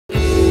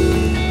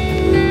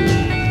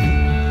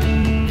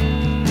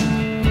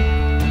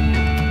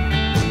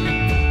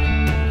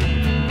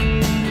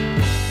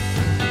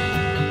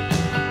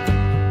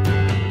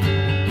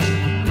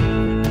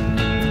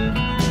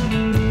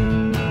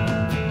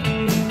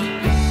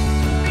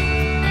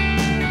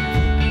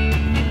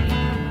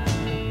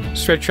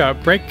stretch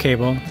out brake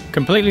cable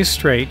completely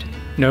straight,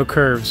 no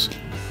curves.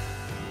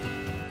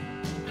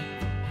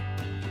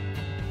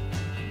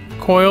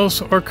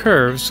 Coils or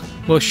curves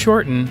will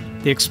shorten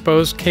the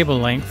exposed cable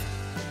length.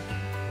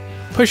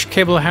 Push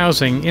cable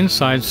housing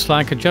inside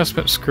slack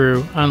adjustment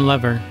screw on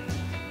lever.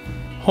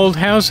 Hold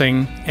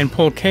housing and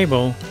pull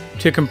cable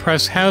to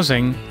compress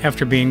housing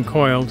after being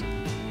coiled.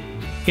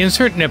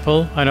 Insert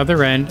nipple on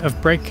other end of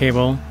brake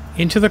cable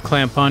into the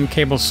clamp-on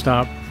cable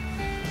stop.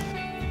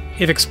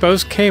 If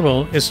exposed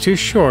cable is too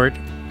short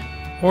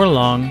or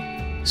long,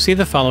 see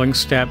the following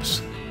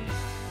steps.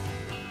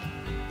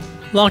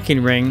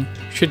 Locking ring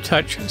should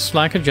touch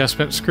slack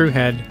adjustment screw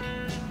head.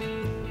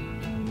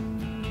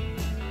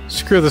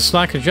 Screw the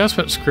slack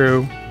adjustment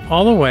screw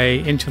all the way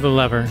into the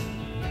lever.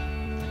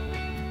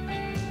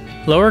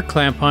 Lower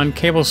clamp-on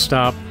cable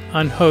stop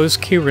on hose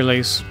key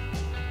release.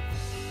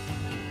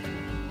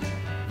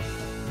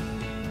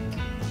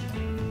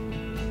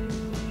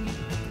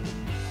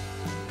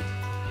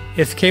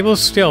 If cable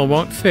still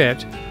won't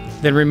fit,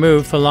 then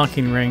remove the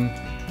locking ring.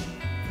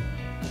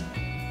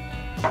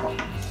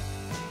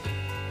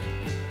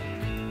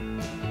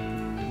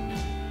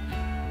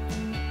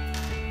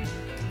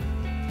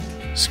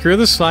 Screw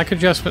the slack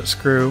adjustment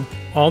screw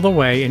all the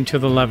way into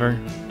the lever.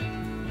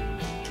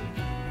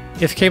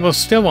 If cable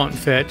still won't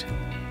fit,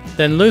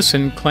 then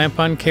loosen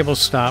clamp-on cable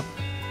stop.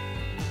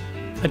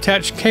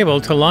 Attach cable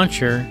to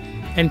launcher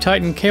and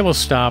tighten cable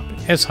stop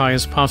as high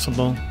as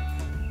possible.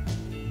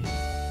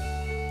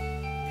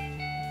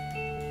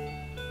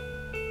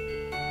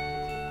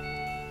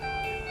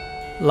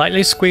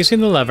 Lightly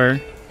squeezing the lever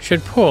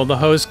should pull the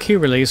hose key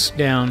release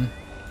down.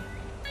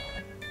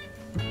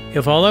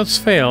 If all else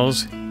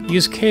fails,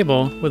 use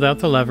cable without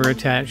the lever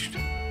attached.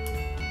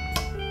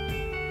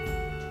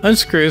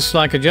 Unscrew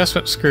slack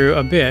adjustment screw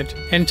a bit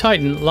and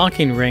tighten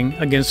locking ring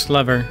against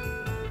lever.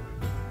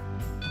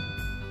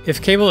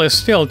 If cable is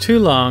still too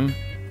long,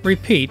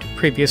 repeat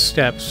previous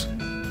steps.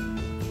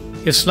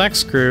 If slack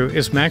screw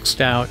is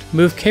maxed out,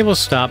 move cable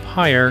stop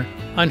higher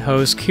on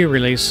hose key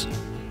release.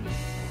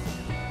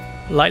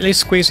 Lightly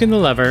squeezing the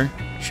lever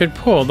should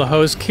pull the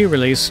hose key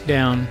release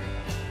down.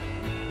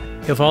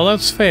 If all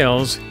else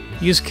fails,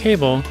 use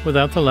cable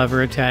without the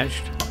lever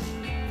attached.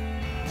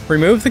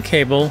 Remove the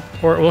cable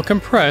or it will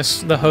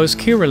compress the hose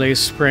key release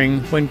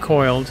spring when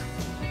coiled.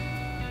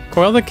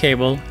 Coil the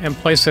cable and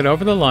place it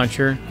over the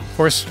launcher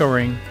for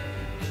storing.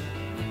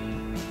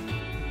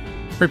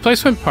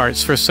 Replacement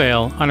parts for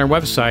sale on our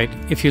website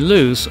if you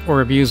lose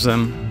or abuse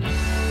them.